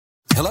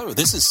Hello,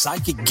 this is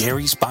Psychic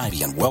Gary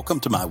Spivey, and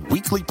welcome to my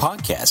weekly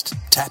podcast,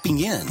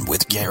 Tapping In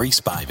with Gary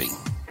Spivey.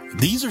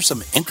 These are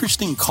some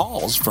interesting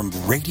calls from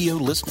radio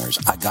listeners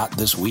I got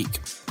this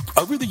week.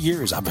 Over the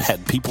years, I've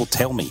had people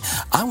tell me,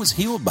 I was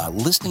healed by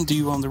listening to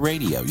you on the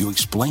radio. You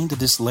explained to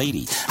this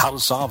lady how to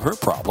solve her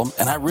problem,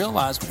 and I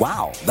realized,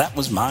 wow, that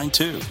was mine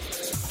too.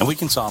 And we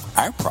can solve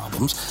our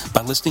problems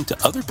by listening to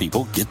other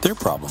people get their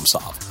problem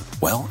solved.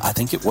 Well, I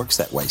think it works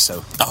that way,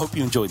 so I hope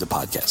you enjoy the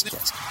podcast.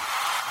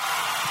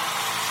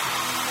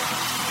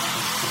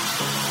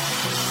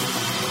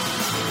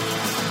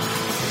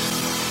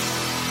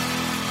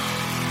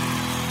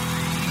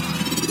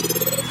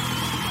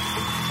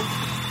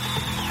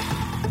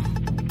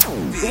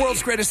 The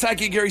world's greatest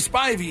psychic, Gary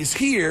Spivey, is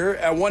here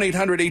at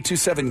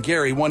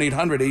 1-800-827-GARY,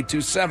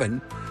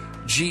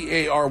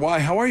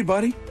 1-800-827-GARY. How are you,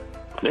 buddy?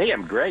 Hey,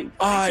 I'm great.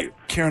 Thank you.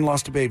 Karen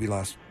lost a baby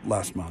last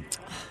month.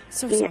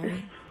 So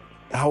sorry.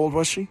 How old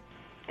was she?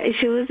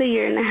 She was 1.5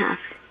 years.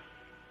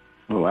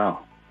 Oh, wow.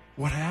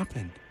 What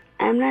happened?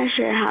 I'm not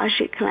sure how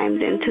she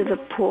climbed into the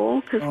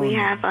pool because we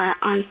have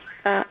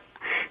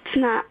it's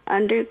not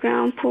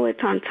underground pool,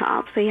 it's on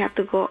top, so you have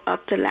to go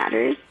up the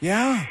ladders.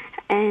 Yeah.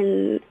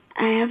 And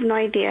I have no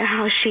idea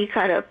how she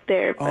got up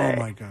there. But, oh,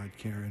 my God,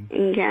 Karen.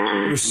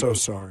 Yeah. We're so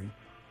sorry.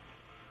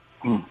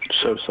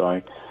 So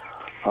sorry.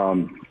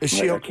 Is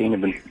she okay?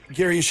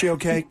 Gary, is she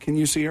okay? Can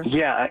you see her?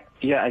 Yeah,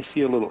 I see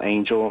a little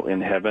angel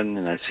in heaven,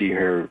 and I see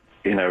her,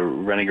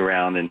 running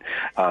around, and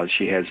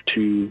she has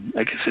two,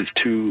 I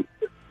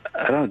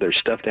don't know, they're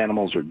stuffed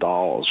animals or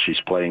dolls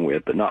she's playing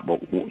with, but not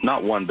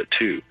one, but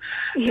two.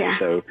 Yeah. And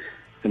so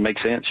it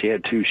makes sense. She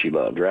had two she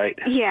loved, right?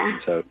 Yeah.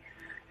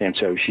 And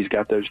so she's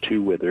got those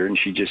two with her, and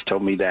she just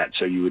told me that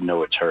so you would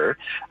know it's her.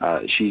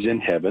 She's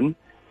in heaven,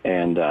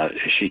 and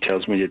she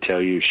tells me to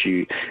tell you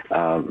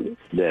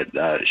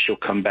that she'll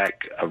come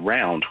back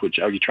around. Which,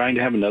 are you trying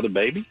to have another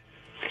baby?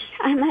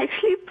 I'm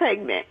actually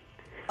pregnant.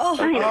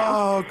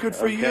 Oh, good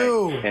for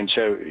you. And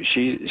so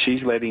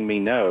she's letting me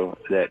know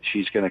that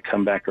she's going to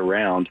come back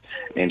around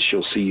and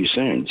she'll see you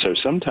soon. So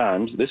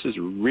sometimes this is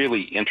a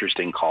really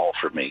interesting call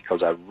for me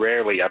because I've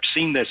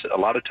seen this a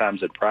lot of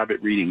times in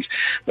private readings,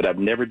 but I've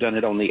never done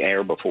it on the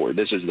air before.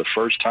 This is the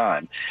first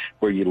time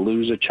where you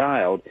lose a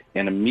child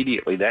and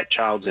immediately that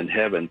child's in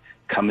heaven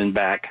coming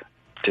back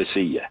to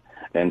see you.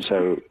 And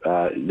so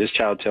this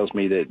child tells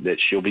me that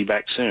she'll be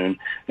back soon,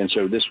 and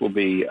so this will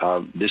be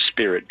this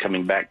spirit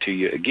coming back to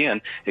you again,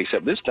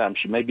 except this time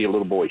she may be a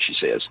little boy, she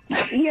says.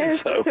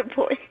 Yes, it's a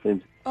boy.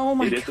 Oh,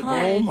 my God.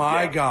 Oh,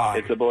 my God.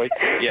 It's a boy.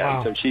 Yeah,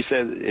 wow. So she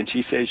says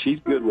she's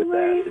good with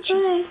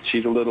that.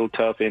 She's a little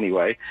tough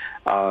anyway,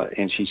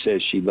 and she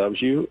says she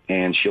loves you,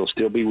 and she'll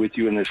still be with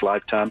you in this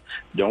lifetime.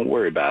 Don't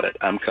worry about it.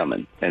 I'm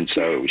coming. And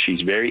so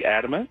she's very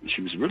adamant.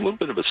 She was a little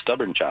bit of a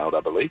stubborn child,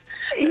 I believe.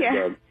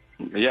 Yeah. And,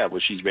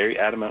 she's very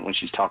adamant when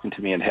she's talking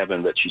to me in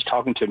heaven, but she's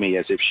talking to me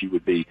as if she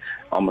would be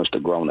almost a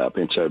grown-up.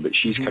 And so, but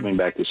she's coming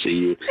back to see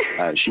you.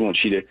 She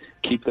wants you to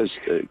keep her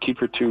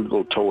two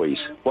little toys.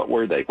 What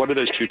were they? What are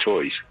those two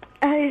toys?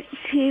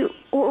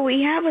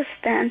 We have a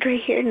stand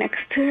right here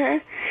next to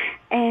her,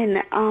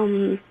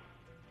 and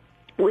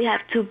we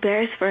have two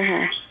bears for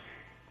her.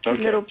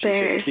 Okay. Little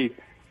bears.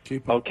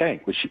 Keep them.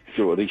 Okay. Well,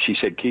 she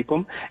said keep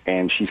them,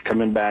 and she's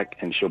coming back,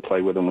 and she'll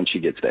play with them when she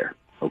gets there.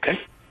 Okay?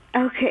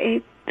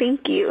 Okay.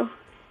 Thank you.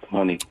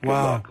 Honey,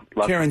 wow.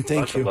 Karen,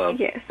 thank you.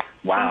 Yes.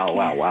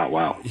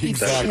 Wow.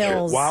 Exactly.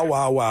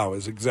 Wow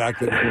is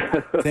exactly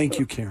right. Thank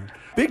you, Karen.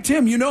 Big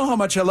Tim, you know how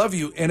much I love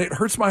you, and it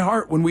hurts my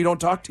heart when we don't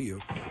talk to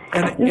you.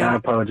 And I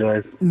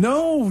apologize.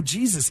 No,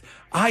 Jesus.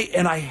 I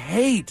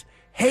hate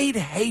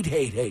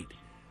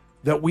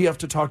that we have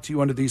to talk to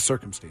you under these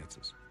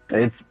circumstances.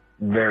 It's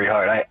very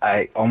hard.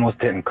 I almost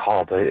didn't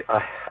call, but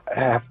I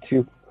have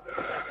to.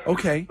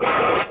 Okay.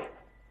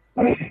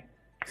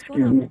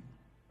 Excuse me.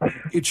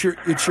 It's your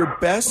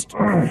best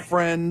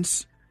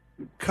friend's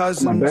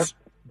cousin's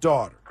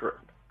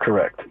daughter.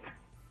 Correct.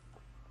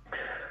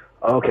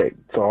 Okay,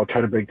 so I'll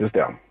try to break this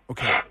down.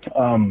 Okay.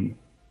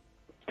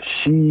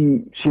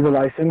 She's a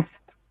licensed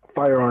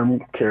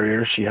firearm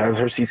carrier. She has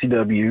her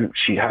CCW.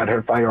 She had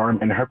her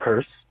firearm in her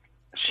purse.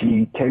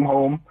 She came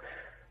home.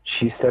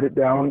 She set it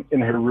down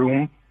in her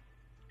room,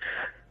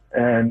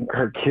 and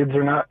her kids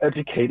are not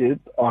educated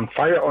on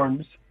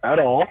firearms at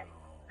all.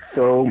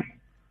 So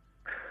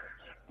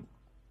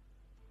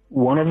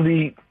one of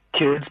the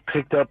kids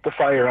picked up the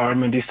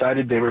firearm and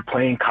decided they were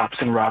playing cops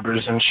and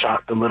robbers and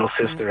shot the little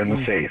sister in the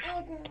face.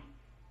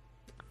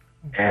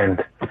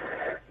 And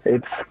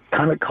it's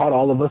kind of caught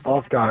all of us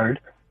off guard.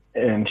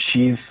 And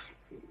she's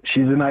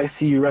in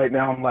ICU right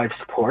now on life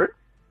support.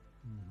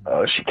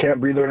 She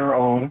can't breathe on her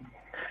own.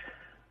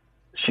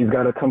 She's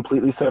got a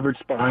completely severed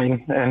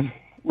spine, and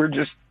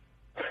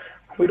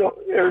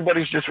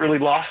everybody's just really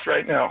lost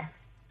right now.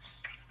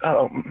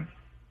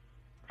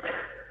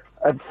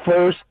 At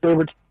first, they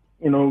were,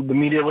 the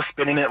media was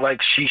spinning it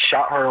like she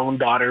shot her own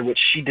daughter, which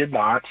she did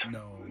not.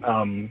 No.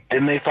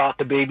 Then they thought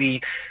the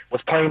baby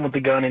was playing with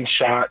the gun and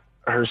shot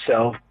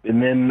herself.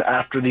 And then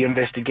after the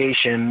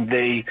investigation,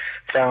 they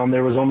found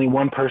there was only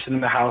one person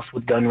in the house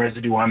with gun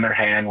residue on their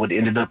hand, what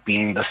ended up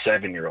being the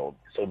 7-year-old.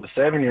 So the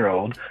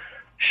 7-year-old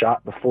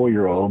shot the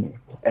 4-year-old,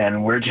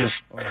 and we're just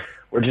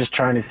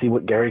trying to see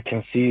what Gary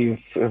can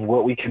see of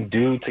what we can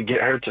do to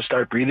get her to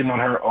start breathing on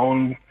her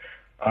own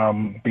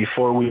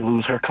before we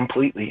lose her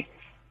completely.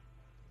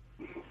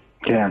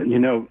 Yeah, you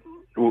know,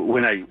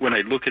 when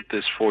I look at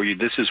this for you,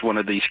 this is one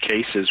of these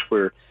cases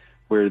where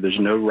there's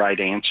no right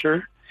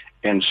answer,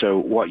 and so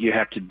what you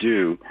have to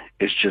do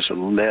is just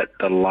let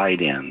the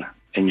light in,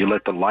 and you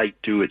let the light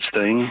do its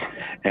thing,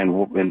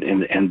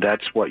 and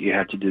that's what you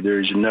have to do. There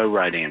is no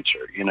right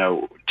answer. You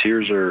know,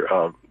 tears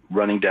are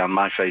running down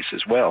my face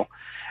as well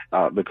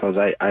because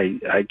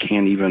I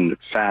can't even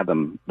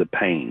fathom the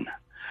pain.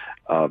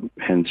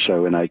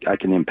 And I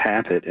can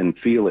empath it and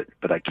feel it,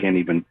 but I can't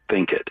even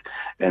think it.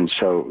 And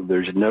so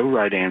there's no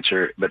right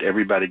answer, but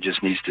everybody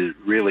just needs to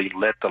really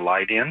let the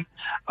light in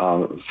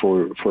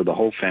for the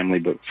whole family,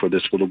 but for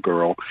this little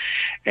girl.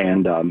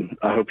 And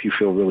I hope you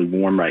feel really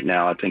warm right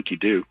now. I think you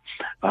do.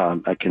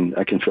 I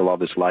can feel all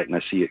this light, and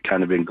I see it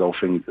kind of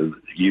engulfing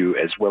you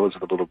as well as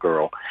the little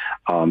girl.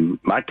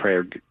 My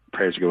prayers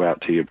go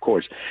out to you, of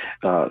course,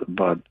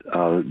 but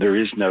there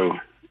is no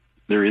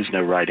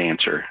right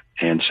answer.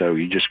 And so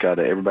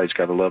everybody's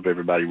got to love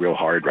everybody real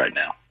hard right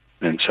now.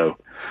 And so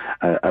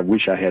I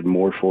wish I had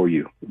more for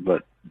you,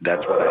 but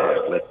that's what I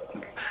have.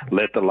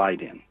 Let the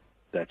light in.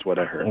 That's what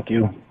I heard. Thank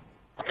you.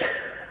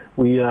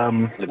 We are.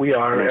 I'm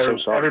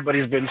so sorry.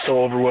 Everybody's been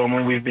so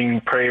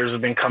overwhelming. Prayers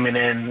have been coming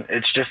in.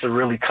 It's just a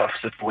really tough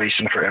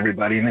situation for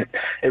everybody. And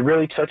it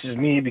really touches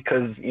me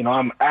because, you know,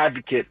 I'm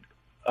advocate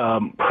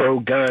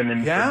pro-gun, and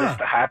for this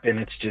to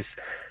happen,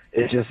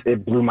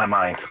 it blew my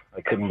mind.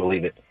 I couldn't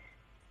believe it.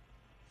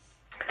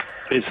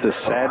 It's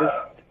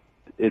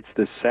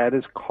the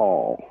saddest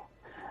call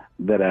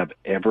that I've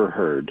ever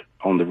heard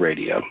on the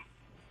radio.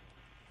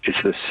 It's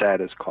the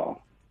saddest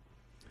call.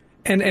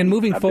 And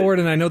moving forward,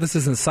 and I know this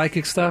isn't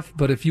psychic stuff,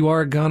 but if you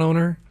are a gun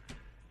owner,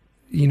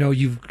 you know,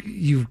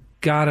 you've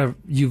got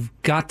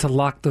to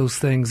lock those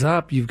things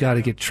up. You've got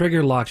to get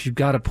trigger locks. You've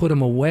got to put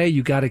them away.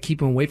 You got to keep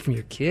them away from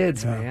your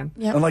kids, man.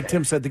 Yep. And like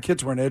Tim said, the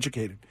kids weren't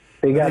educated.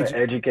 They got to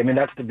educate. I mean,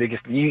 that's the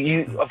biggest.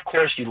 You of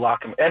course you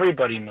lock them.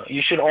 Everybody knows.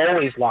 You should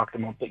always lock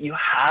them up, but you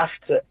have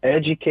to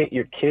educate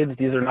your kids.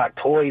 These are not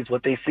toys.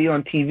 What they see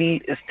on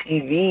TV is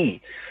TV.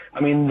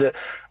 I mean,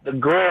 the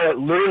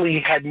girl literally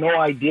had no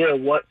idea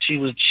what she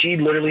was. She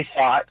literally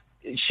thought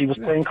she was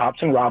playing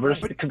cops and robbers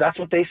because that's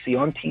what they see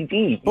on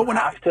TV. You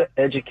have to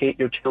educate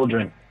your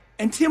children.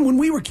 And Tim, when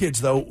we were kids,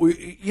 though,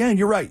 and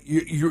you're right.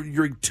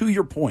 You're to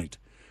your point.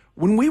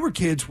 When we were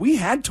kids, we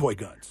had toy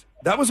guns.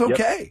 That was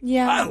okay. Yep.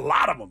 Yeah. I had a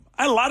lot of them.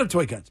 I had a lot of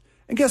toy guns.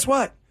 And guess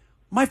what?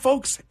 My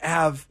folks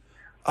have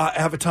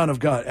a ton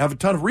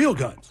of real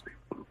guns.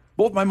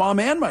 Both my mom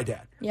and my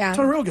dad. Yeah. A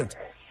ton of real guns.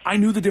 I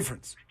knew the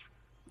difference.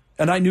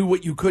 And I knew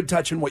what you could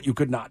touch and what you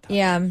could not touch.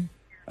 Yeah.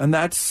 And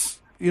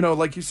that's, you know,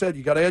 like you said,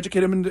 you got to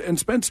educate them and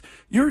spend.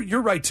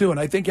 You're right, too.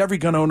 And I think every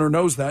gun owner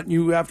knows that, and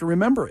you have to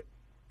remember it.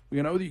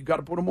 You know, you got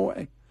to put them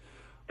away.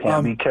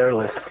 Can't be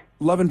careless.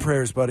 Love and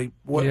prayers, buddy.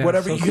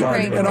 Whatever you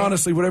need. And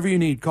honestly, whatever you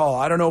need, call.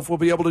 I don't know if we'll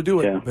be able to do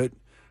it,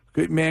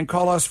 but man,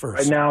 call us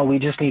first. Right now, we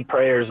just need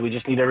prayers. We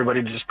just need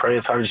everybody to just pray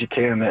as hard as you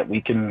can that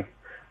we can,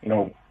 you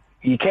know,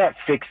 you can't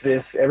fix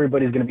this.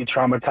 Everybody's going to be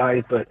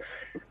traumatized, but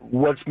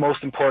what's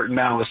most important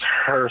now is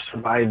her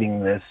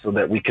surviving this so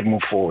that we can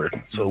move forward.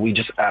 So we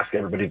just ask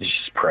everybody to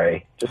just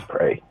pray. Just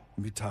pray.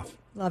 It'll be tough.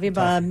 Love you,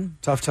 bud.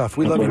 Tough.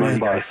 We love you, man.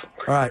 Guys.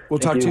 All right, we'll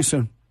talk to you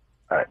soon.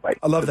 All right, bye.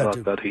 I love that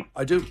dude. Buddy.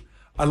 I do.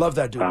 I love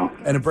that dude. Wow.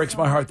 And it breaks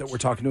my heart that we're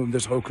talking to him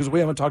this whole, because we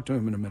haven't talked to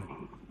him in a minute.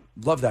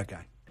 Love that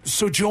guy.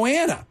 So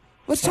Joanna,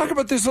 let's talk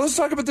about this. Let's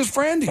talk about this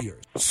friend of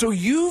yours. So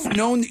you've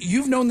known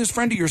this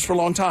friend of yours for a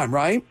long time,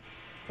 right?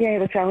 Yeah,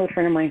 he's a childhood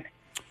friend of mine.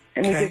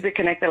 And we just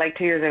reconnected like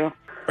 2 years ago.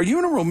 Are you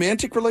in a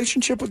romantic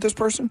relationship with this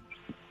person?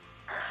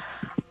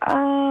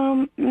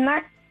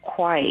 Not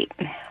quite,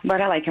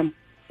 but I like him.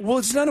 Well,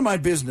 it's none of my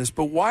business,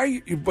 but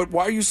why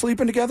are you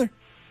sleeping together?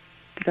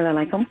 Because I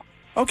like him.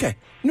 Okay.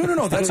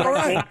 No, that's all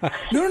right.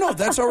 No,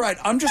 that's all right.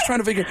 I'm just trying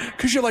to figure,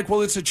 because you're like,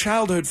 well, it's a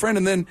childhood friend.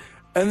 And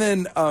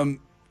then,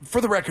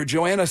 for the record,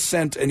 Joanna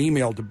sent an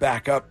email to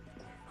back up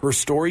her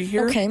story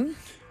here. Okay.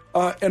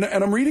 And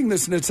I'm reading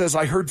this, and it says,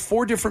 I heard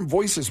 4 different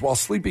voices while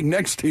sleeping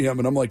next to him.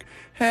 And I'm like,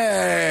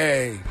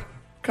 hey,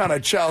 what kind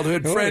of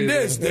childhood friend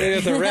is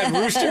this? The red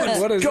rooster?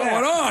 What is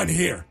going on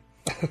here?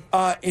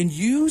 And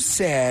you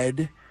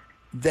said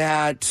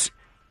that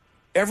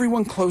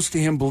everyone close to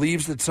him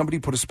believes that somebody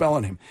put a spell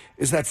on him.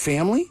 Is that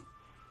family?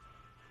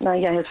 No,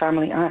 yeah, his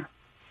family.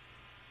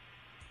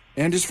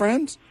 And his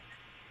friends?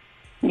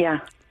 Yeah.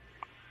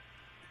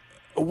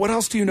 What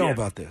else do you know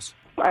about this?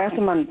 I asked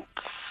him on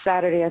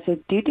Saturday, I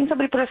said, do you think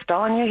somebody put a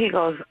spell on you? He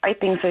goes, I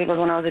think so. He goes,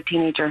 when I was a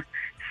teenager.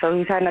 So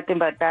he's had nothing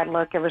but bad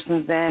luck ever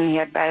since then. He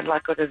had bad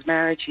luck with his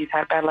marriage. He's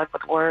had bad luck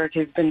with work.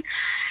 He's been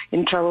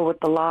in trouble with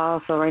the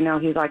law. So right now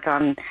he's like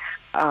on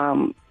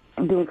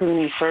doing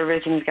community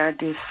service, and he's got to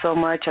do so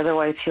much.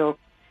 Otherwise he'll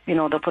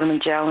they'll put him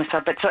in jail and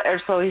stuff. But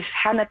so he's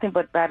had nothing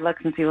but bad luck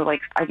since he was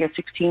like, I guess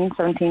 16,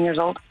 17 years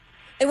old.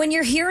 And when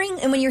you're hearing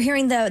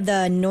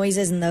the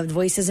noises and the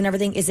voices and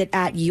everything, is it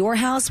at your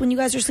house when you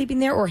guys are sleeping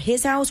there, or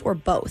his house, or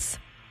both?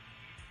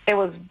 It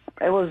was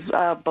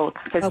both.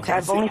 Okay.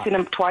 I've only seen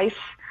him twice.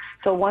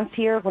 So once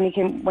here when he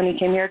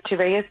came here to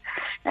Vegas,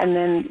 and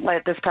then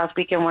like this past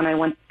weekend when I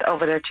went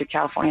over there to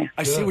California.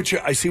 I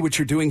see what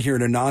you're doing here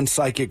in a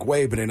non-psychic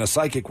way, but in a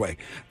psychic way.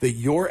 That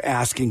you're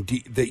asking,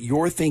 that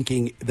you're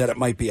thinking that it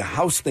might be a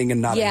house thing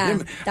and not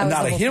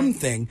a him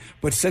thing.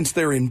 But since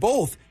they're in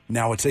both,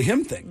 now it's a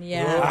him thing.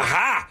 Yeah.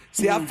 Aha!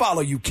 See, I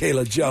follow you,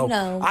 Kayla Joe.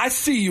 No. I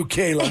see you,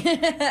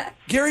 Kayla.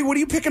 Gary, what are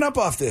you picking up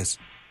off this?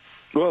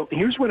 Well,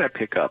 here's what I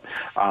pick up.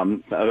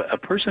 A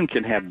person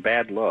can have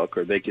bad luck,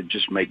 or they could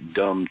just make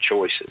dumb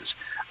choices,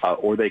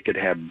 or they could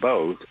have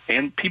both.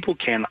 And people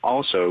can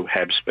also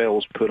have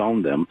spells put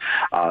on them.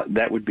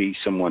 That would be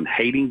someone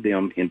hating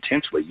them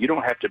intensely. You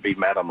don't have to be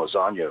Madame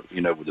Lasagna,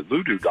 with a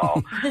voodoo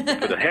doll, to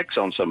put a hex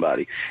on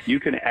somebody. You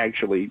can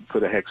actually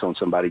put a hex on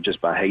somebody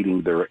just by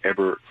hating their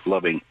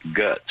ever-loving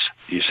guts,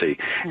 you see.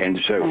 And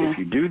so if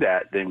you do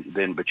that,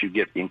 then but you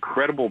get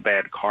incredible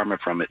bad karma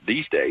from it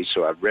these days,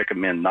 so I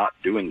recommend not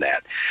doing that.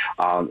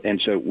 And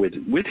so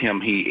with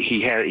him,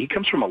 he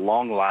comes from a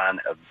long line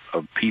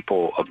of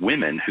people, of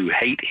women who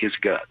hate his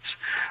guts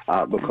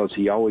because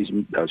he always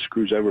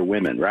screws over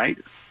women, right?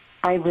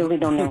 I really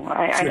don't know.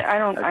 I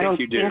don't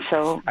think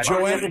so.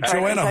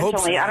 Joanna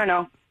hopes. I don't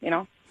know.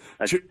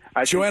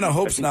 Joanna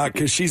hopes not,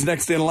 because she's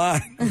next in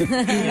line. I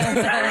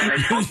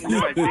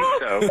think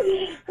so.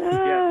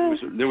 Yeah,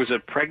 there was a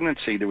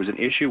pregnancy. There was an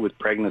issue with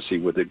pregnancy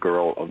with a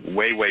girl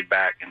way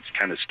back, and it's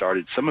kind of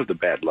started some of the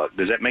bad luck.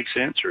 Does that make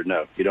sense, or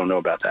no? You don't know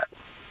about that?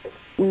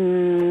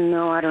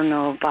 No, I don't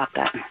know about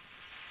that.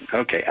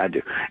 Okay, I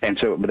do. And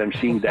so, but I'm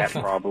seeing that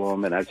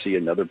problem, and I see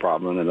another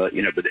problem, and but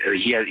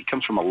he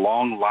comes from a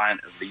long line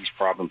of these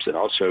problems, and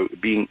also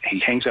he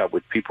hangs out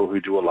with people who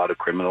do a lot of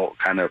criminal,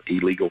 kind of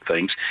illegal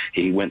things.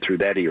 He went through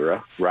that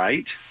era,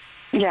 right?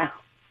 Yeah.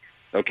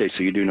 Okay,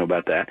 so you do know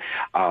about that.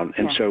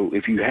 So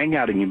if you hang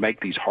out and you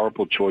make these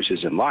horrible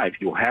choices in life,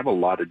 you'll have a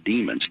lot of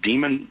demons.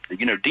 Demons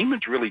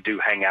really do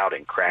hang out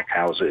in crack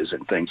houses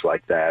and things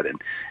like that,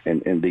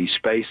 and these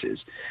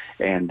spaces.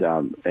 And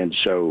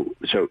so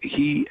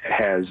he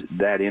has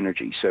that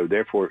energy. So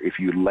therefore, if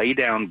you lay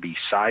down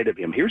beside of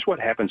him, here's what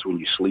happens when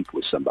you sleep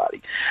with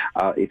somebody.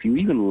 If you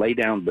even lay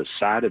down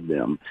beside of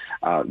them,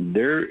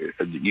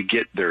 you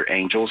get their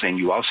angels, and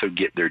you also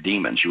get their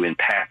demons. You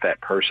empath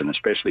that person,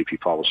 especially if you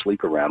fall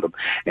asleep around them.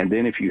 And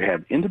then if you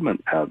have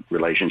intimate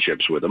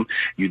relationships with them,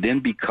 you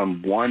then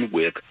become one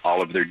with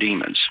all of their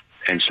demons.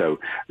 And so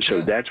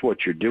that's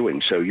what you're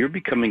doing. So you're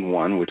becoming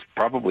one with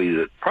probably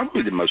the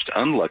most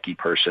unlucky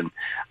person,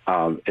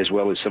 as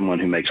well as someone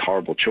who makes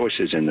horrible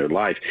choices in their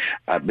life.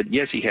 But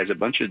yes, he has a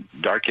bunch of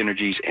dark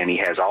energies, and he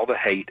has all the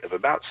hate of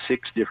about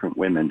 6 different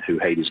women who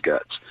hate his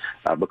guts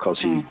because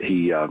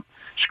he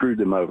screwed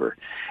them over.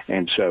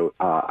 And so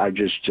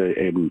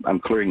I'm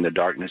clearing the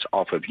darkness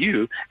off of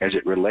you as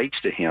it relates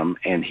to him,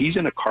 and he's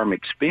in a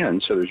karmic spin,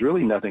 so there's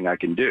really nothing I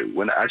can do.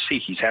 When I see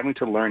he's having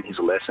to learn his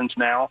lessons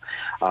now,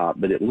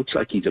 but it looks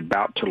like he's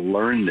about to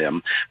learn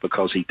them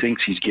because he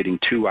thinks he's getting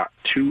too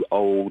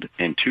old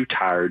and too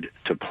tired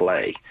to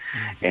play.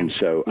 And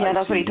so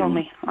that's what he told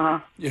me.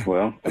 Yeah.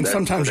 Well, and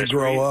sometimes you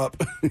grow up,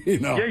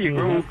 Yeah, you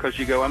grow up because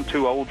you go, I'm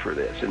too old for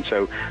this. And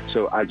so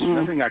there's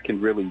nothing I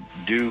can really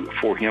do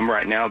for him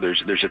right now.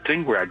 There's a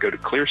thing where I go to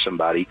clear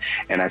somebody,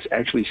 and I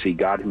actually see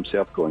God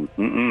himself going,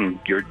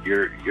 your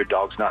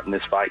dog's not in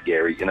this fight,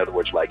 Gary. In other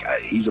words,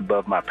 he's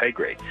above my pay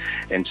grade.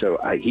 And so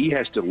he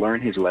has to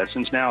learn his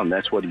lessons now, and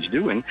that's what he's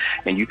doing.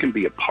 And you can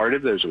be a part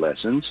of those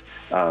lessons,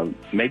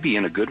 maybe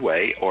in a good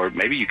way, or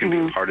maybe you can be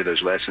a part of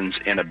those lessons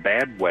in a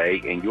bad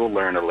way, and you'll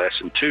learn a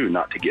lesson too,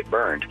 not to get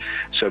burned.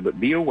 So, but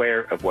be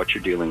aware of what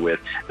you're dealing with.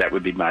 That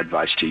would be my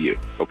advice to you.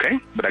 Okay?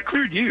 But I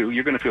cleared you.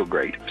 You're going to feel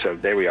great. So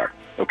there we are.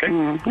 Okay?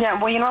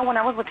 Yeah, well, when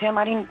I was with him,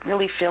 I didn't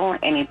really feel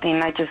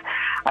anything. I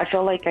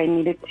felt like I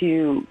needed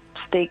to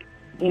stay,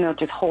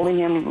 just holding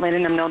him,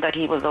 letting him know that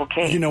he was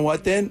okay. You know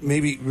what, then?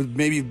 Maybe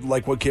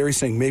like what Gary's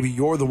saying, maybe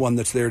you're the one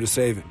that's there to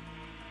save him.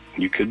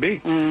 You could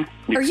be.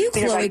 Are you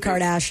Khloe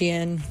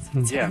Kardashian?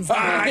 Yeah.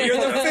 You're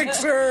the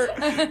fixer.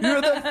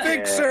 You're the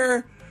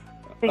fixer.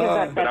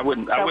 But I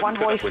wouldn't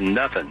put up with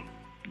nothing.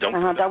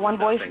 That one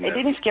voice, it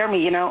didn't scare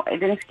me, It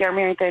didn't scare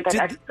me or anything.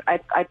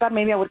 I thought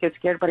maybe I would get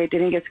scared, but I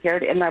didn't get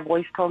scared. And that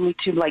voice told me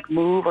to,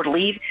 move or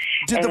leave.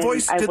 Did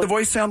the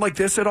voice sound like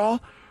this at all?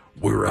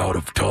 We're out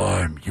of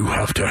time. You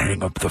have to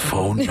hang up the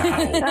phone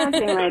now.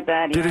 Something like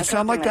that. Did it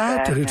sound like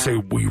that? Did it say,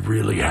 we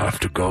really have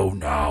to go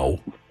now?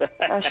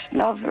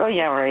 No,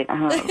 yeah, right.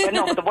 But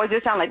no, but the voice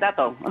did sound like that,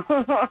 though.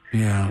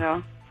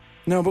 Yeah.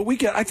 No, but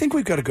I think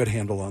we've got a good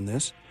handle on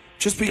this.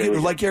 Just be,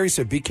 like Gary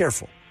said, be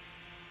careful.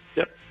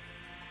 Yep.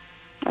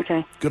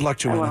 Okay. Good luck,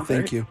 Joanna.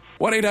 Thank you.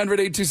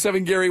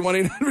 1-800-827-GARY,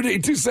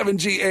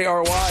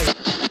 1-800-827-GARY.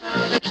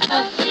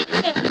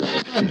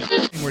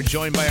 We're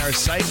joined by our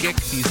psychic.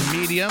 He's a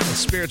medium, a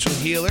spiritual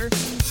healer.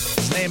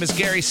 His name is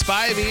Gary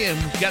Spivey,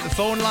 and we've got the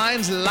phone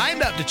lines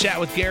lined up to chat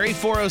with Gary,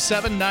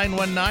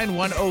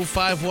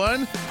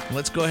 407-919-1051.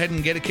 Let's go ahead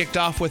and get it kicked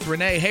off with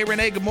Renee. Hey,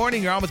 Renee, good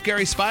morning. You're on with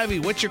Gary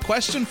Spivey. What's your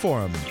question for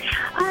him?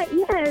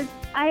 Yes,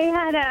 I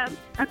had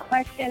a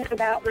question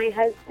about my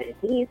husband.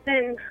 He's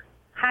been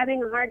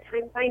having a hard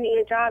time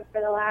finding a job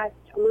for the last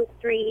almost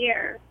 3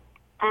 years.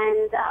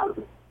 And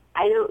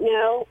I don't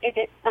know if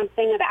it's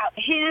something about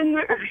him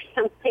or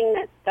something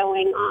that's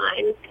going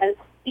on, because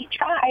he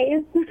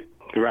tries.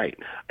 Right.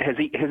 Has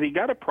he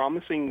got a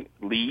promising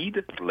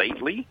lead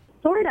lately?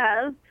 Sort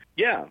of.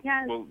 Yeah.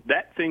 Yes. Well,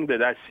 that thing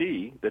that I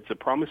see that's a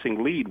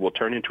promising lead will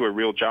turn into a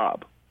real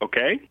job.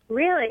 Okay?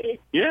 Really?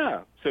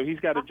 Yeah. So he's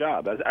got a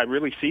job. I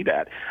really see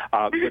that.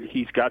 But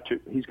he's got to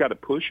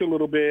push a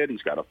little bit.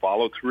 He's got to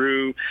follow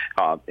through.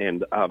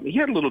 And he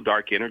had a little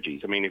dark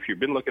energies. I mean, if you've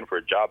been looking for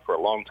a job for a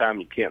long time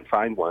and you can't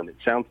find one, it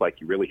sounds like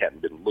you really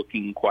haven't been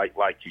looking quite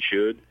like you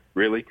should.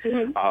 Really.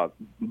 Mm-hmm.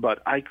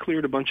 But I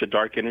cleared a bunch of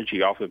dark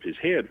energy off of his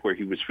head where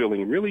he was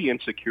feeling really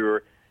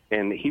insecure,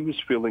 and he was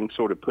feeling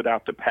sort of put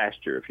out to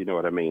pasture, if you know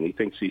what I mean. He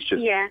thinks he's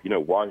just,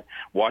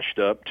 washed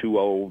up, too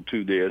old,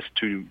 too this,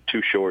 too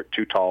short,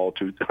 too tall,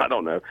 I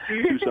don't know,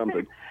 too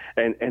something.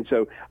 And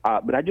so,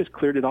 but I just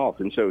cleared it off.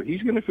 And so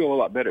he's going to feel a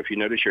lot better. If you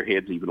notice your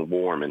head's even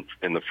warm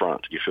in the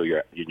front, you feel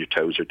your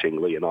toes are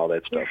tingly and all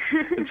that stuff.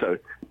 And so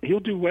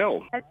he'll do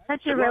well. That's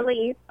such a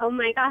relief. Oh,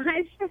 my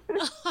gosh.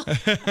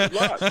 Good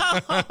luck.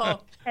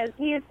 Because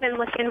he has been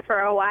looking for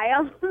a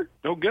while.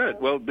 Oh,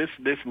 good. Well, this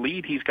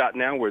lead he's got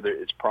now where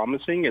it's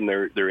promising and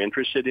they're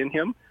interested in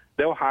him,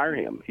 they'll hire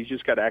him. He's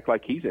just got to act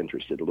like he's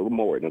interested a little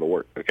more, and it'll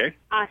work, okay?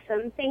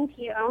 Awesome. Thank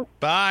you.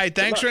 Bye.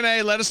 Thanks,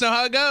 Renee. Let us know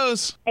how it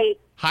goes. Hey.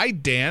 Hi,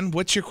 Dan.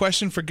 What's your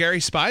question for Gary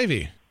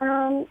Spivey?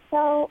 So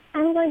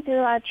I'm going through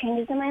a lot of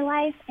changes in my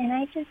life, and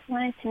I just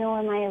wanted to know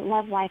where my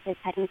love life is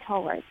heading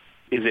towards.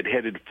 Is it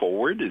headed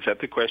forward? Is that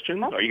the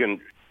question? Oh. Are you going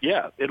to...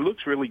 Yeah, it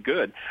looks really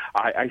good.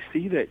 I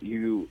see that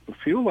you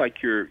feel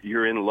like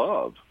you're in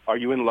love. Are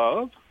you in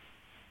love?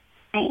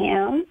 I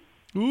am.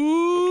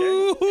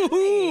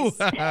 Ooh.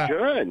 Okay.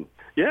 Good.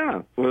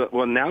 Yeah.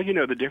 Well, now you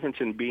know the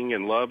difference in being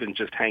in love and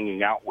just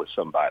hanging out with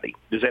somebody.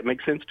 Does that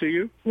make sense to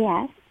you?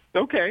 Yes.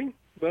 Okay.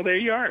 Well, there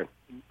you are.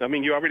 I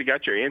mean, you already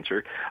got your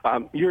answer.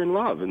 You're in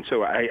love, and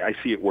so I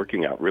see it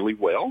working out really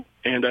well,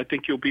 and I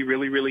think you'll be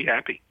really, really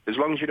happy, as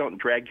long as you don't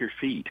drag your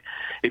feet.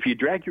 If you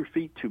drag your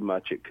feet too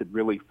much, it could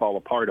really fall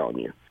apart on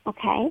you.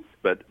 Okay.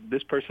 But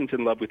this person's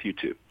in love with you,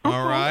 too.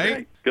 All right.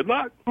 Okay. Good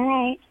luck. All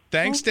right.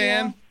 Thanks,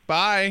 Dan. You.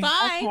 Bye.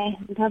 Bye. Okay.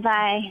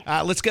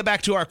 Bye-bye. Let's get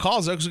back to our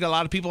calls, though, because we've got a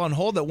lot of people on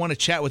hold that want to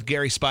chat with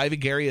Gary Spivey.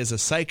 Gary is a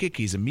psychic.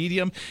 He's a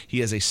medium.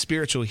 He is a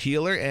spiritual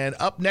healer. And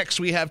up next,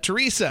 we have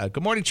Teresa.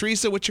 Good morning,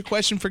 Teresa. What's your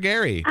question for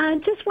Gary? I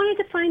just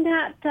wanted to find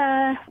out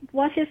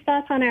what his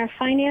thoughts on our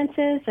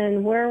finances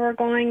and where we're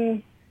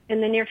going in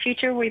the near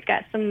future. We've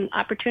got some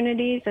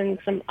opportunities and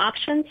some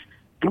options.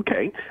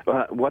 Okay.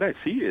 What I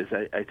see is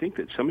I think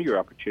that some of your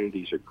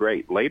opportunities are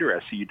great. Later, I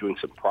see you doing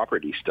some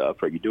property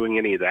stuff. Are you doing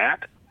any of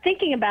that?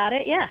 Thinking about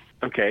it, yes.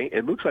 Okay.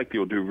 It looks like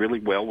you'll do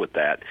really well with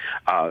that.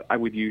 I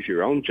would use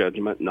your own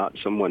judgment, not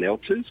someone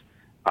else's.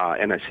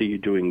 And I see you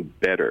doing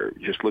better.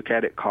 Just look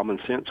at it common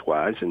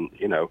sense-wise. And,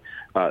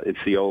 it's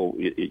the old,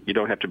 you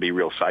don't have to be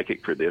real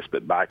psychic for this,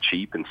 but buy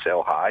cheap and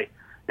sell high.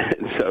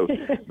 And so,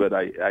 but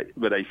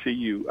I see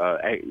you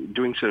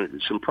doing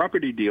some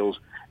property deals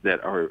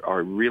that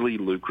are really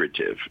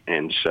lucrative,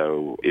 and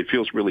so it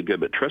feels really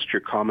good. But trust your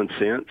common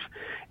sense,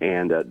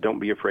 and don't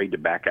be afraid to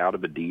back out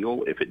of a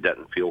deal if it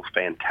doesn't feel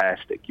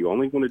fantastic. You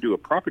only want to do a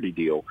property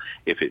deal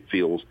if it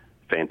feels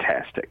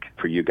fantastic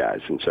for you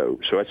guys, and so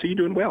I see you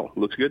doing well.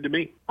 Looks good to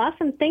me.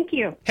 Awesome, thank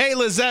you. Hey,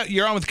 Lizette,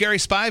 you're on with Gary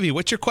Spivey.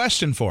 What's your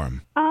question for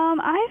him?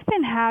 I've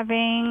been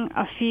having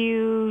a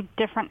few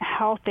different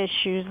health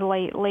issues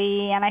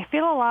lately, and I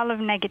feel a lot of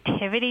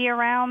negativity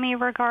around me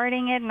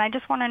regarding it, and I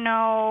just want to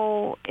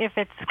know if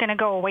it's going to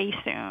go away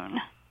soon.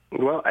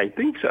 Well, I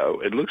think so.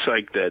 It looks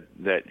like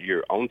that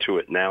you're onto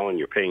it now and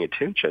you're paying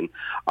attention.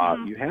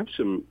 You have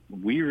some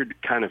weird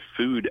kind of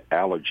food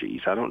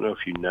allergies. I don't know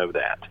if you know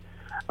that.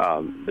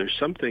 There's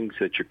some things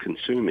that you're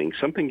consuming.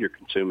 Something you're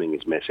consuming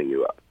is messing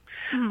you up.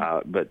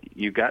 But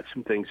you got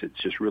some things that's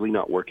just really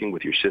not working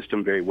with your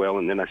system very well.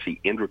 And then I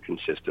see endocrine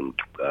system,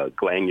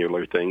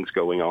 glandular things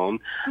going on.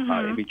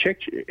 Have you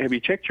checked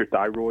your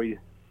thyroid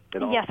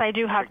at all? Yes, I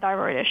do have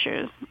thyroid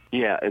issues.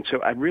 Yeah, and so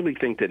I really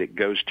think that it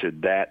goes to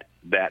that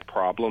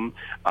problem.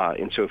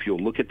 And so if you'll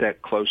look at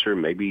that closer,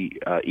 maybe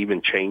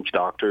even change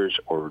doctors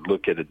or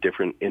look at a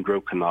different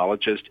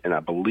endocrinologist, and I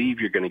believe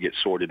you're going to get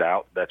sorted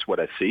out. That's what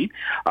I see.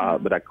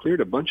 But I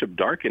cleared a bunch of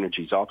dark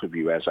energies off of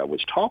you as I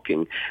was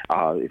talking.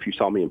 If you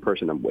saw me in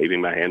person, I'm waving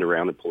my hand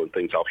around and pulling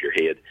things off your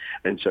head.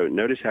 And so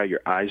notice how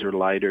your eyes are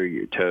lighter,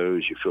 your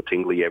toes, you feel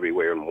tingly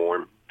everywhere and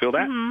warm. Feel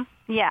that?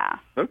 Mm-hmm. Yeah.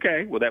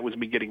 Okay. Well, that was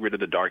me getting rid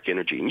of the dark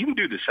energy. And you can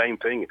do the same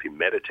thing if you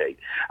meditate.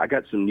 I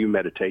got some new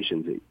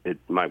meditations at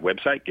my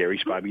website,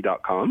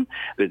 GarySpivey.com,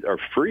 that are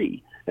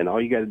free. and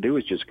all you got to do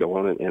is just go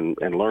on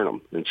and learn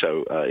them. And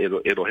so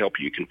it'll help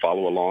you. You can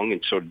follow along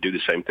and sort of do the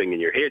same thing in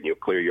your head, and you'll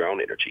clear your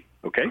own energy.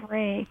 Okay?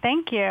 Great.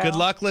 Thank you. Good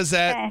luck,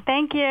 Lizette. Okay,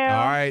 thank you.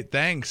 All right,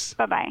 thanks.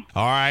 Bye-bye.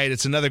 All right,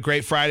 it's another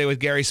great Friday with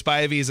Gary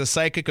Spivey. He's a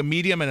psychic, a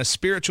medium, and a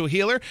spiritual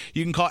healer.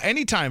 You can call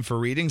anytime for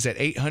readings at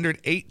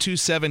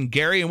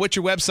 800-827-GARY. And what's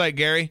your website,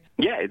 Gary?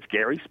 Yeah, it's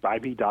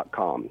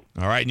GarySpivey.com.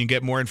 All right, and you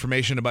get more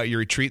information about your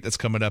retreat that's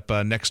coming up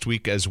next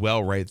week as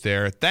well right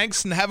there.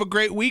 Thanks, and have a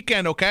great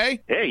weekend,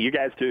 okay? Hey, you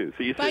guys too.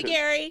 See you soon. Bye,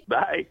 Gary.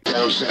 Bye.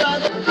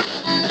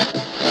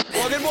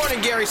 Well, good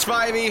morning, Gary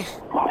Spivey.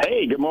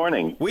 Hey, good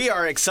morning. We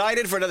are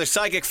excited for another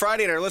Psychic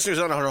Friday, and our listeners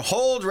are on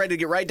hold, ready to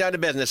get right down to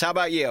business. How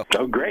about you?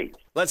 Oh, great.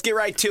 Let's get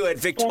right to it.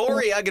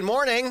 Victoria, good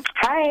morning.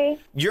 Hi.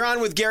 You're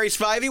on with Gary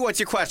Spivey. What's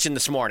your question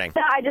this morning?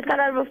 I just got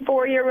out of a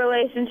 4-year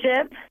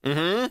relationship.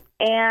 Mm-hmm.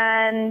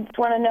 And just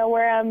want to know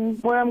where I'm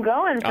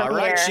going from All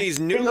right, here. she's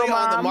newly Single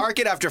on the mom.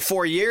 market after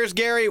 4 years,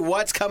 Gary.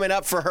 What's coming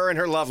up for her in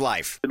her love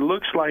life? It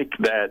looks like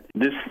that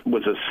this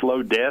was a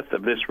slow death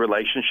of this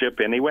relationship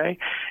anyway.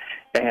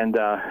 And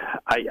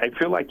I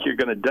feel like you're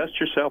going to dust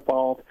yourself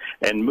off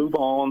and move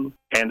on.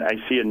 And I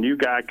see a new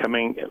guy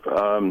coming.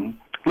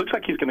 Looks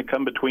like he's going to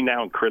come between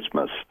now and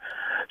Christmas.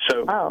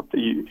 So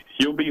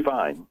you'll be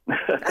fine.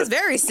 That's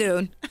very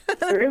soon.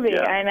 Ruby,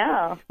 I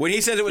know. When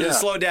he says it was a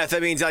slow death,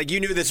 that means like you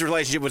knew this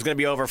relationship was going to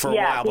be over for a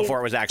while before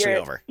it was actually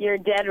over. You're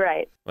dead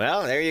right.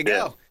 Well, there you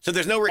go. So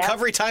there's no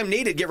recovery time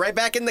needed. Get right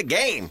back in the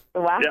game.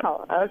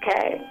 Wow.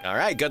 Okay. All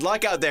right. Good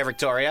luck out there,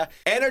 Victoria.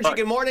 Energy,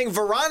 good morning,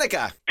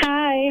 Veronica.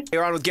 Hi.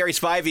 You're on with Gary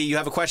Spivey. You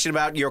have a question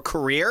about your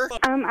career?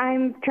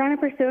 I'm trying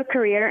to pursue a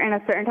career in a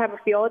certain type of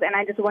field, and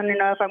I just want to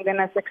know if I'm going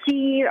to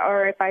succeed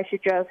or if I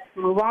should just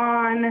move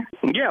on.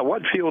 Yeah,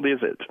 what field is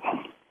it?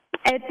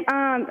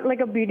 It's like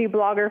a beauty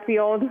blogger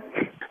field.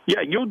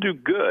 Yeah, you'll do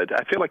good.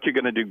 I feel like you're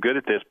going to do good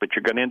at this, but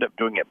you're going to end up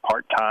doing it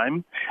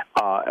part-time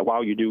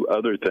while you do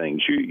other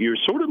things. You're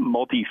sort of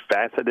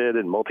multifaceted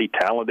and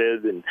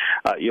multi-talented, and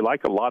you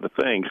like a lot of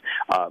things.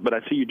 But I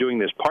see you doing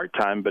this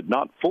part-time, but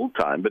not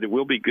full-time, but it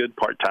will be good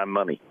part-time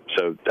money.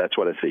 So that's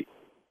what I see.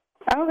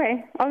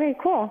 Okay,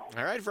 cool.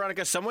 All right,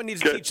 Veronica, someone needs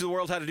to teach the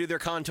world how to do their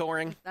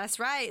contouring. That's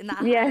right.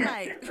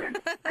 Yes.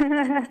 Good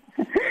luck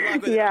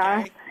with it,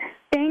 okay?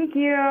 Thank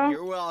you.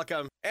 You're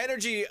welcome.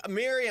 Energy,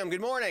 Miriam, good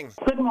morning.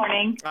 Good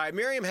morning. All right,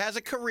 Miriam has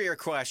a career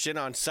question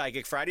on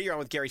Psychic Friday. You're on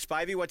with Gary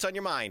Spivey. What's on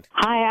your mind?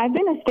 Hi, I've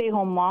been a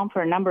stay-home mom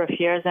for a number of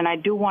years, and I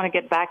do want to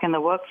get back in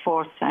the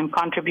workforce and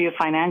contribute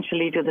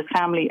financially to the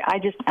family. I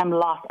just am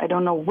lost. I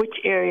don't know which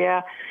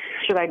area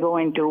should I go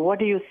into. What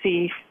do you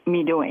see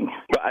me doing?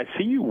 Well, I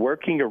see you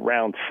working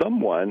around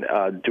someone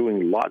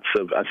doing lots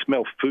of, I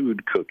smell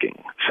food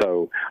cooking.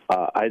 So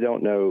I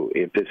don't know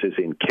if this is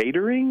in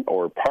catering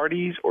or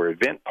parties or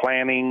event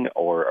planning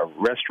or a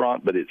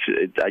restaurant, but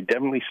I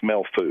definitely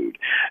smell food.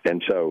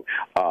 And so,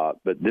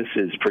 but this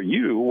is for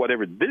you,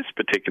 whatever this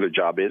particular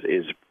job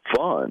is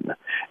fun.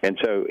 And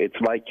so it's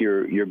like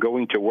you're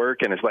going to work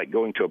and it's like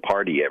going to a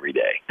party every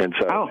day. And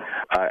so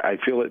I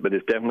feel it, but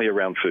it's definitely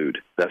around food.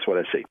 That's what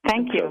I see.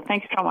 Thank you.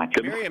 Thanks so much.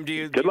 Miriam, do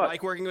you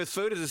like working with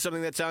food? Is this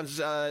something that sounds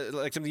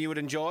like something you would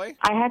enjoy?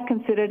 I had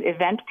considered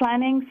event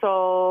planning,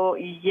 so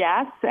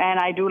yes, and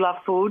I do love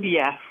food,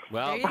 yes.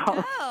 Well,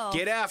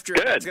 get after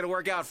it. It's going to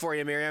work out for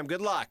you, Miriam.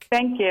 Good luck.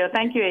 Thank you.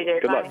 Thank you,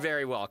 AJ. Good luck.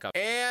 Very welcome.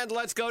 And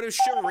let's go to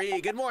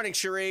Cherie. Good morning,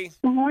 Cherie.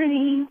 Good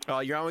morning.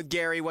 Oh, you're on with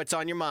Gary. What's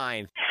on your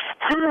mind?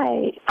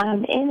 Hi,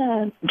 I'm in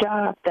a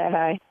job that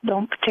I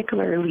don't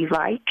particularly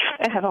like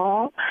at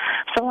all,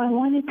 so I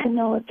wanted to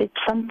know if it's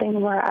something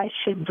where I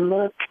should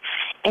look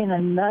in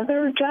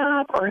another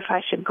job or if I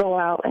should go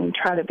out and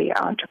try to be an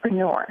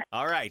entrepreneur.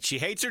 All right. She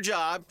hates her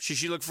job. Should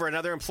she look for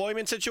another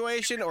employment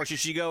situation or should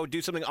she go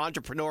do something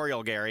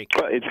entrepreneurial, Gary?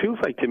 Well, it feels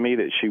like to me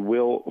that she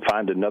will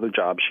find another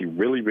job she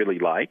really, really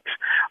likes.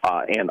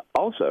 And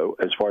also,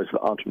 as far as the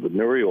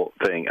entrepreneurial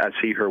thing, I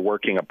see her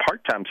working a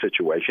part-time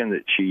situation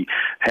that she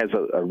has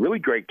a really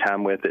great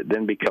time with. It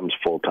then becomes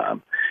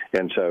full-time.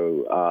 And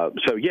so,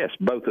 yes,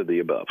 both of the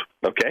above.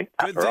 Okay?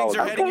 Good things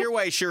are heading your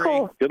way, Cherie.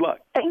 Cool. Good luck.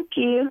 Thank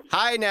you.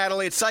 Hi,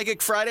 Natalie. It's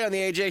Psychic Friday on the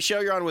AJ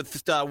Show. You're on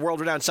with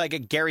world-renowned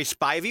psychic Gary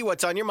Spivey.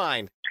 What's on your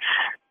mind?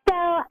 So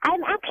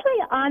I'm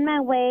actually on my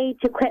way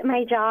to quit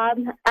my job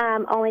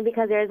only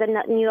because there's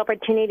a new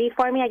opportunity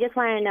for me. I just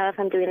want to know if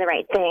I'm doing the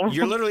right thing.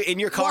 You're literally in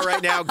your car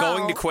right now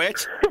going to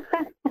quit?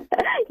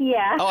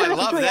 Yeah. Oh, I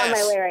love I'm this. on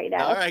my way right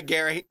now. All right,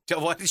 Gary. So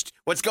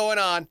what's going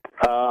on?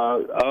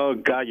 Oh,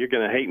 God, you're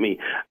going to hate me.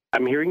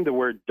 I'm hearing the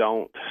word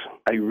don't.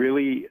 I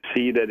really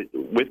see that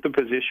with the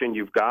position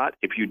you've got,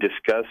 if you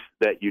discuss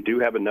that you do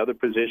have another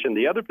position,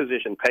 the other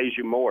position pays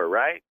you more,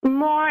 right?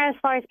 More as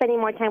far as spending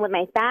more time with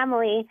my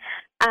family,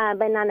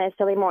 but not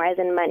necessarily more as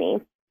in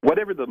money.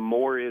 Whatever the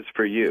more is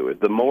for you, if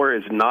the more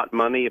is not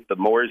money, if the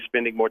more is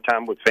spending more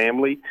time with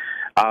family,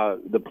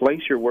 the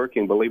place you're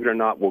working, believe it or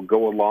not, will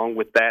go along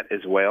with that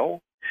as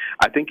well.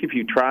 I think if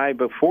you try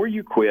before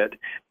you quit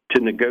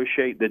to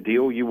negotiate the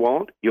deal you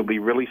want, you'll be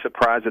really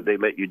surprised that they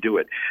let you do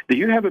it. Do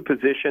you have a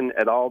position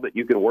at all that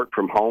you can work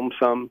from home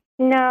some?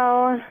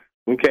 No.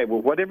 Okay,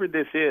 well, whatever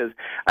this is,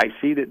 I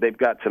see that they've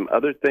got some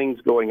other things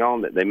going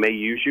on that they may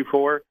use you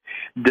for.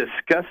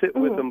 Discuss it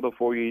with them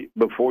before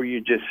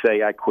you just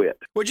say, I quit.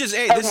 Which is,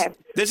 hey,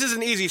 this is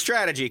an easy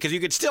strategy because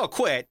you could still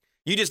quit.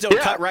 You just don't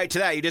cut right to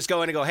that. You just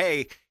go in and go,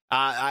 hey,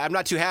 I'm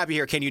not too happy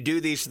here. Can you do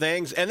these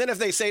things? And then if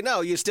they say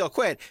no, you still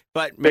quit.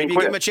 But maybe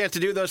give them a chance to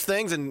do those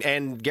things,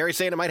 and Gary's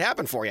saying it might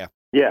happen for you.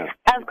 Yeah.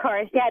 Of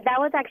course. Yeah, that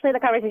was actually the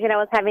conversation I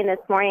was having this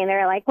morning. They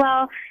were like,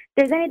 well, if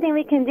there's anything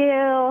we can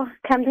do,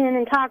 come in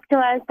and talk to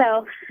us.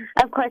 So,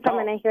 of course, I'm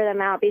going to hear them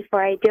out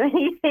before I do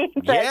anything.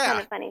 So it's kind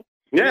of funny.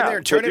 Yeah,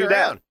 turn it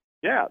around.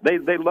 Yeah,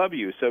 they love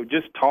you. So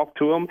just talk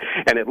to them,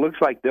 and it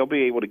looks like they'll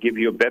be able to give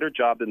you a better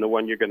job than the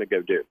one you're going to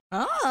go do.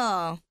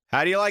 Oh.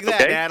 How do you like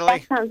that,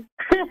 Natalie?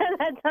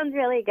 That sounds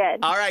really good.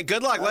 All right,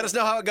 good luck. Let us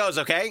know how it goes,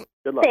 okay?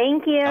 Good luck.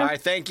 Thank you. All right,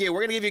 thank you.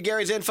 We're going to give you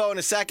Gary's info in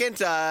a second,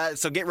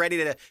 so get ready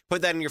to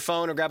put that in your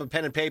phone or grab a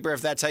pen and paper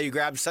if that's how you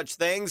grab such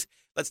things.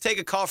 Let's take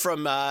a call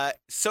from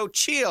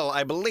Sochil,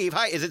 I believe.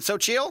 Hi, is it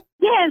Sochil?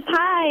 Yes,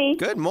 hi.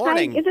 Good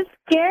morning. Hi, is this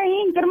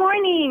Gary? Good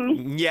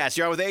morning. Yes,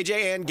 you're on with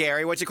AJ and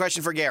Gary. What's your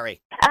question for Gary?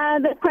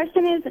 The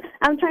question is,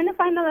 I'm trying to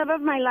find the love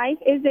of my life.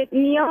 Is it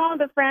Neil,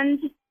 the friend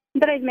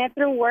that I met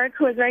through work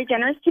who was very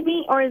generous to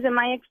me, or is it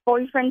my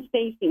ex-boyfriend,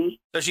 Stacy?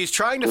 So she's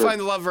trying to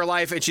find the love of her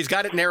life, and she's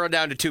got it narrowed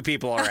down to two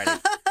people already.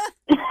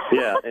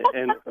 Yeah,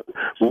 and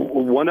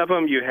one of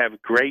them you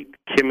have great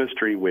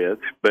chemistry with,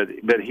 but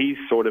he's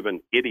sort of an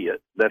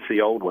idiot. That's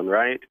the old one,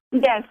 right?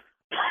 Yes.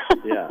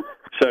 Yeah.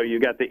 So you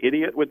got the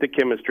idiot with the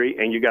chemistry,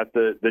 and you got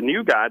the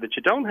new guy that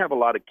you don't have a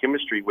lot of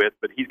chemistry with,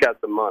 but he's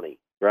got some money,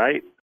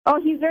 right? Oh,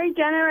 he's very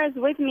generous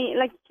with me.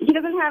 Like, he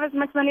doesn't have as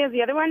much money as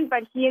the other one,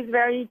 but he is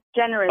very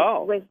generous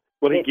with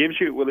Well, he gives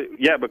you,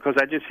 because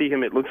I just see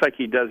him, it looks like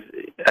he does,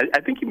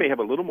 I think he may have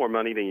a little more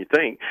money than you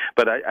think,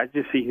 but I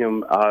just see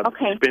him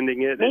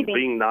spending it and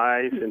being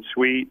nice and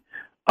sweet.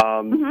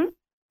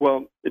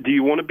 Well, do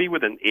you want to be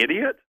with an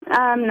idiot?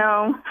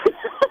 No.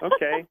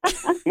 Okay.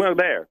 Well,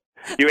 there.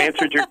 You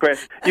answered your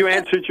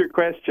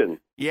question.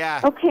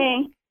 Yeah.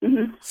 Okay.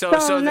 Mm-hmm. So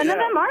none of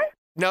them are?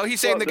 No,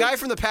 he's saying the guy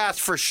from the past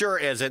for sure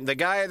isn't. The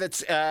guy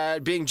that's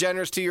being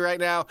generous to you right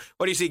now,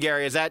 what do you see,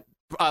 Gary? Is that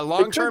a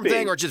long-term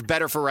thing or just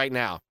better for right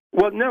now?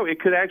 Well, no, it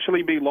could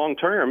actually be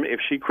long-term if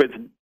she quits,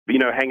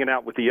 hanging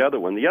out with the other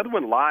one. The other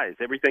one lies.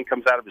 Everything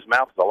comes out of his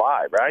mouth is a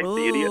lie, right? Ooh.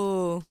 The idiot.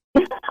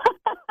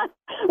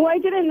 Well, I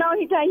didn't know.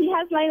 He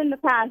has lied in the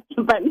past,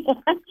 but...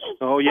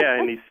 Oh, yeah,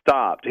 and he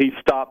stopped. He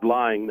stopped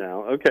lying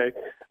now. Okay.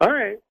 All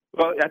right.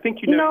 Well, I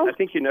think you know. I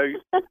think you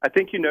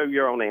know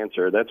your own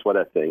answer. That's what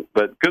I think.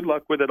 But good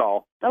luck with it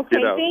all.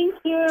 Okay, thank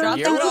you.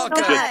 You're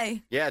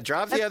welcome. Yeah,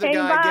 drop the other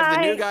guy. Give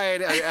the new guy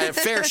a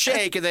fair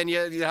shake, and then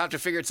you have to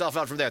figure itself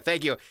out from there.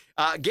 Thank you,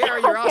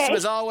 Gary. You're awesome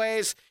as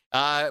always.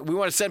 We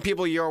want to send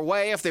people your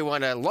way if they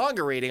want a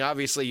longer reading.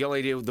 Obviously, you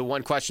only do the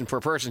one question per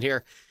person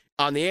here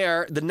on the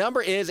air. The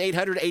number is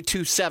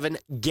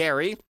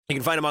 800-827-GARY. You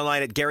can find him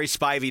online at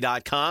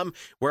GarySpivey.com.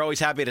 We're always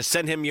happy to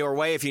send him your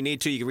way. If you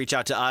need to, you can reach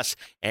out to us.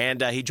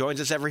 And he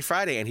joins us every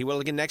Friday, and he will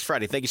again next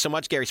Friday. Thank you so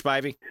much, Gary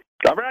Spivey.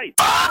 All right.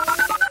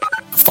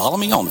 Follow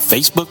me on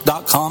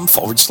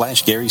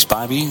Facebook.com/Gary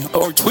Spivey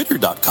or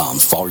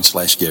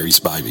Twitter.com/Gary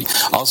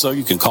Spivey. Also,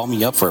 you can call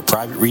me up for a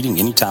private reading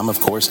anytime, of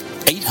course,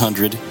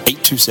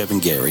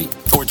 800-827-GARY.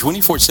 Or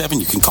 24/7,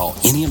 you can call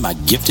any of my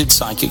gifted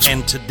psychics.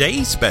 And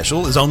today's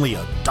special is only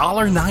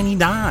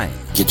 $1.99.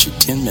 Get you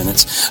 10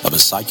 minutes of a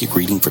psychic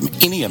reading from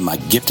any of my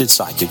gifted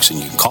psychics, and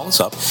you can call us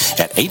up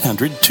at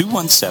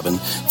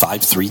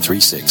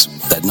 800-217-5336.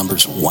 That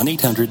number's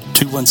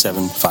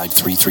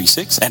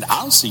 1-800-217-5336. And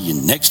I'll see you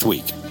next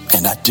week.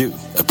 And I do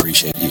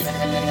appreciate you.